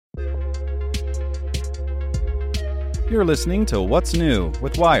You're listening to What's New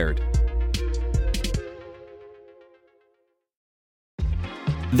with Wired.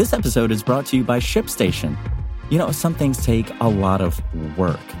 This episode is brought to you by ShipStation. You know, some things take a lot of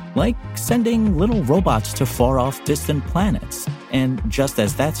work, like sending little robots to far-off distant planets. And just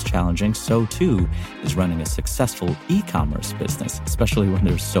as that's challenging, so too is running a successful e-commerce business, especially when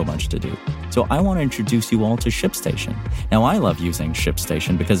there's so much to do. So I want to introduce you all to ShipStation. Now, I love using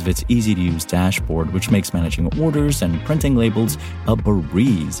ShipStation because of its easy-to-use dashboard, which makes managing orders and printing labels a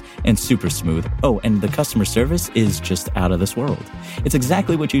breeze and super smooth. Oh, and the customer service is just out of this world. It's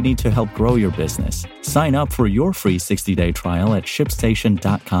exactly what you need to help grow your business. Sign up for your free 60-day trial at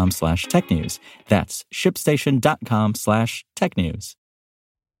shipstation.com/technews. That's shipstation.com/technews.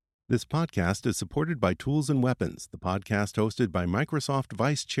 This podcast is supported by Tools and Weapons, the podcast hosted by Microsoft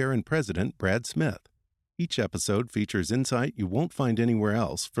Vice Chair and President Brad Smith. Each episode features insight you won't find anywhere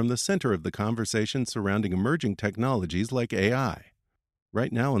else from the center of the conversation surrounding emerging technologies like AI.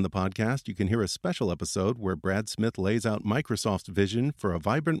 Right now on the podcast, you can hear a special episode where Brad Smith lays out Microsoft's vision for a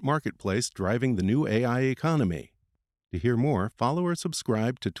vibrant marketplace driving the new AI economy. To hear more, follow or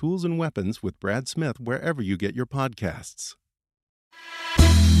subscribe to Tools and Weapons with Brad Smith wherever you get your podcasts.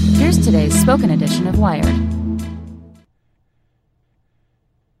 Here's today's spoken edition of Wired.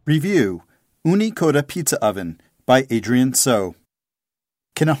 Review: Ooni Koda Pizza Oven by Adrian So.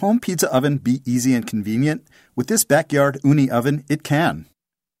 Can a home pizza oven be easy and convenient? With this backyard Ooni oven, it can.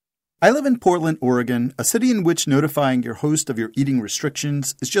 I live in Portland, Oregon, a city in which notifying your host of your eating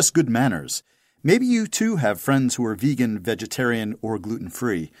restrictions is just good manners. Maybe you too have friends who are vegan, vegetarian, or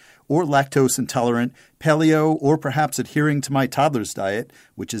gluten-free, or lactose-intolerant, paleo, or perhaps adhering to my toddler's diet,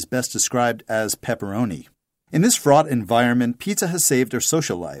 which is best described as pepperoni. In this fraught environment, pizza has saved our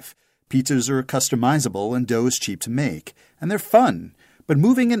social life. Pizzas are customizable and dough is cheap to make, and they're fun. But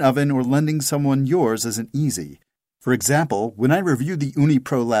moving an oven or lending someone yours isn't easy. For example, when I reviewed the Ooni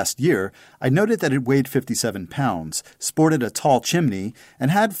Pro last year, I noted that it weighed 57 pounds, sported a tall chimney, and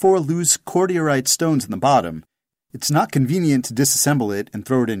had 4 loose cordierite stones in the bottom. It's not convenient to disassemble it and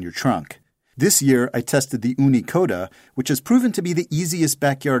throw it in your trunk. This year, I tested the Ooni Koda, which has proven to be the easiest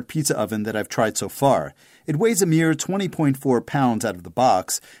backyard pizza oven that I've tried so far. It weighs a mere 20.4 pounds out of the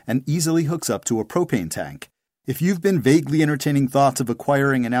box and easily hooks up to a propane tank. If you've been vaguely entertaining thoughts of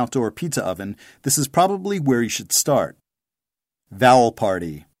acquiring an outdoor pizza oven, this is probably where you should start. Vowel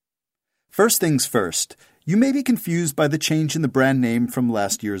Party. First things first, you may be confused by the change in the brand name from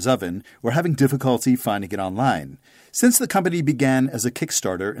last year's oven or having difficulty finding it online. Since the company began as a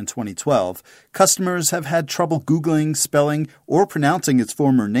Kickstarter in 2012, customers have had trouble Googling, spelling, or pronouncing its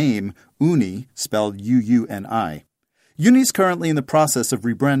former name, Ooni, spelled U-U-N-I. Ooni is currently in the process of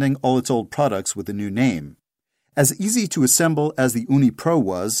rebranding all its old products with a new name. As easy to assemble as the Ooni Pro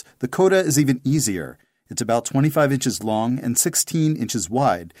was, the Koda is even easier. It's about 25 inches long and 16 inches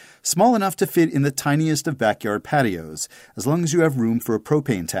wide, small enough to fit in the tiniest of backyard patios, as long as you have room for a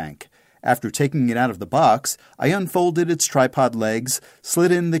propane tank. After taking it out of the box, I unfolded its tripod legs,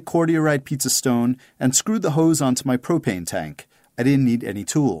 slid in the cordierite pizza stone, and screwed the hose onto my propane tank. I didn't need any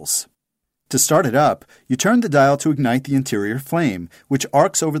tools. To start it up, you turn the dial to ignite the interior flame, which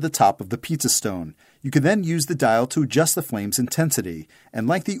arcs over the top of the pizza stone. You can then use the dial to adjust the flame's intensity, and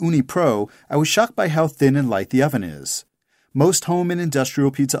like the Ooni Pro, I was shocked by how thin and light the oven is. Most home and industrial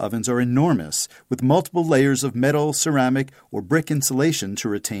pizza ovens are enormous, with multiple layers of metal, ceramic, or brick insulation to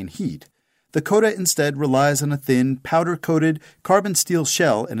retain heat. The Koda instead relies on a thin, powder-coated carbon steel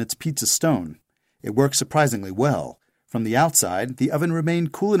shell in its pizza stone. It works surprisingly well. From the outside, the oven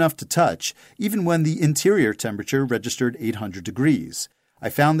remained cool enough to touch, even when the interior temperature registered 800 degrees. I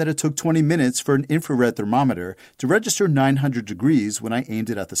found that it took 20 minutes for an infrared thermometer to register 900 degrees when I aimed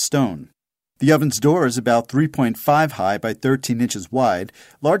it at the stone. The oven's door is about 3.5 high by 13 inches wide,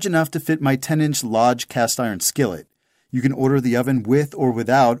 large enough to fit my 10-inch Lodge cast-iron skillet. You can order the oven with or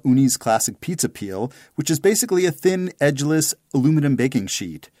without Ooni's classic pizza peel, which is basically a thin, edgeless aluminum baking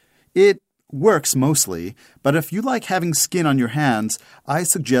sheet. It works mostly, but if you like having skin on your hands, I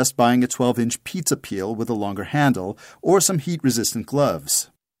suggest buying a 12-inch pizza peel with a longer handle or some heat-resistant gloves.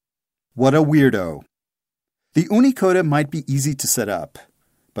 What a weirdo. The Ooni Koda might be easy to set up,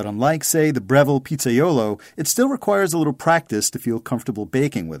 but unlike, say, the Breville Pizzaiolo, it still requires a little practice to feel comfortable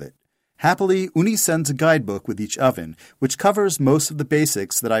baking with it. Happily, Ooni sends a guidebook with each oven, which covers most of the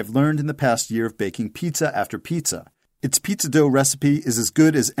basics that I've learned in the past year of baking pizza after pizza. Its pizza dough recipe is as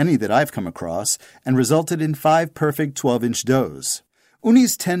good as any that I've come across and resulted in 5 perfect 12-inch doughs.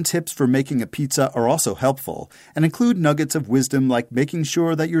 Ooni's 10 tips for making a pizza are also helpful and include nuggets of wisdom like making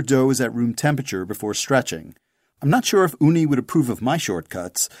sure that your dough is at room temperature before stretching. I'm not sure if Ooni would approve of my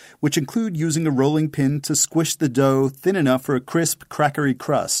shortcuts, which include using a rolling pin to squish the dough thin enough for a crisp, crackery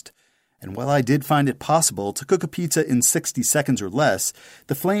crust. And while I did find it possible to cook a pizza in 60 seconds or less,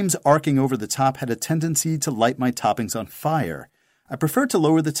 the flames arcing over the top had a tendency to light my toppings on fire. I prefer to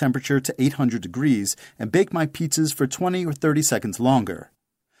lower the temperature to 800 degrees and bake my pizzas for 20 or 30 seconds longer.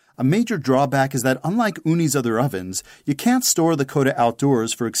 A major drawback is that unlike Ooni's other ovens, you can't store the Koda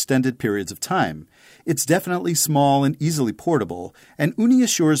outdoors for extended periods of time. It's definitely small and easily portable, and Ooni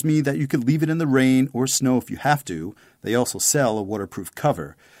assures me that you could leave it in the rain or snow if you have to. They also sell a waterproof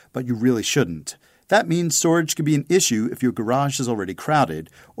cover, but you really shouldn't. That means storage can be an issue if your garage is already crowded,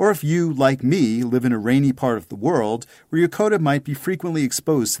 or if you, like me, live in a rainy part of the world where your Koda might be frequently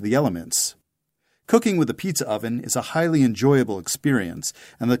exposed to the elements. Cooking with a pizza oven is a highly enjoyable experience,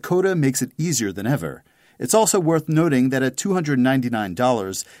 and the Koda makes it easier than ever. It's also worth noting that at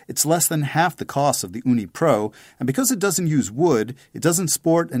 $299, it's less than half the cost of the Ooni Pro, and because it doesn't use wood, it doesn't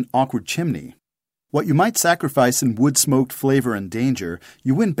sport an awkward chimney. What you might sacrifice in wood-smoked flavor and danger,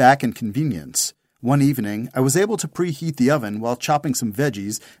 you win back in convenience. One evening, I was able to preheat the oven while chopping some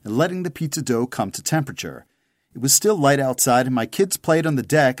veggies and letting the pizza dough come to temperature. It was still light outside, and my kids played on the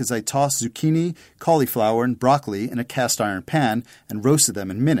deck as I tossed zucchini, cauliflower, and broccoli in a cast-iron pan and roasted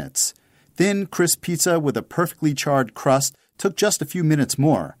them in minutes. Thin, crisp pizza with a perfectly charred crust took just a few minutes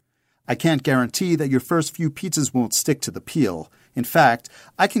more. I can't guarantee that your first few pizzas won't stick to the peel. In fact,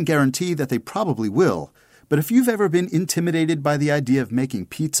 I can guarantee that they probably will. But if you've ever been intimidated by the idea of making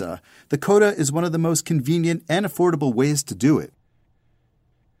pizza, the Koda is one of the most convenient and affordable ways to do it.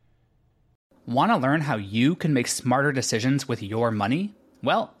 Want to learn how you can make smarter decisions with your money?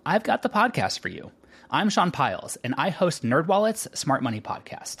 Well, I've got the podcast for you. I'm Sean Piles, and I host NerdWallet's Smart Money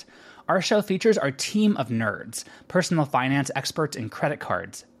Podcast. Our show features our team of nerds, personal finance experts in credit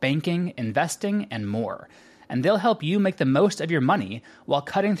cards, banking, investing, and more. And they'll help you make the most of your money while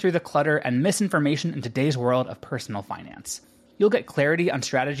cutting through the clutter and misinformation in today's world of personal finance. You'll get clarity on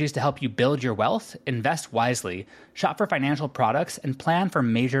strategies to help you build your wealth, invest wisely, shop for financial products, and plan for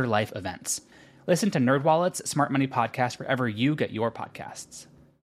major life events. Listen to NerdWallet's Smart Money Podcast wherever you get your podcasts.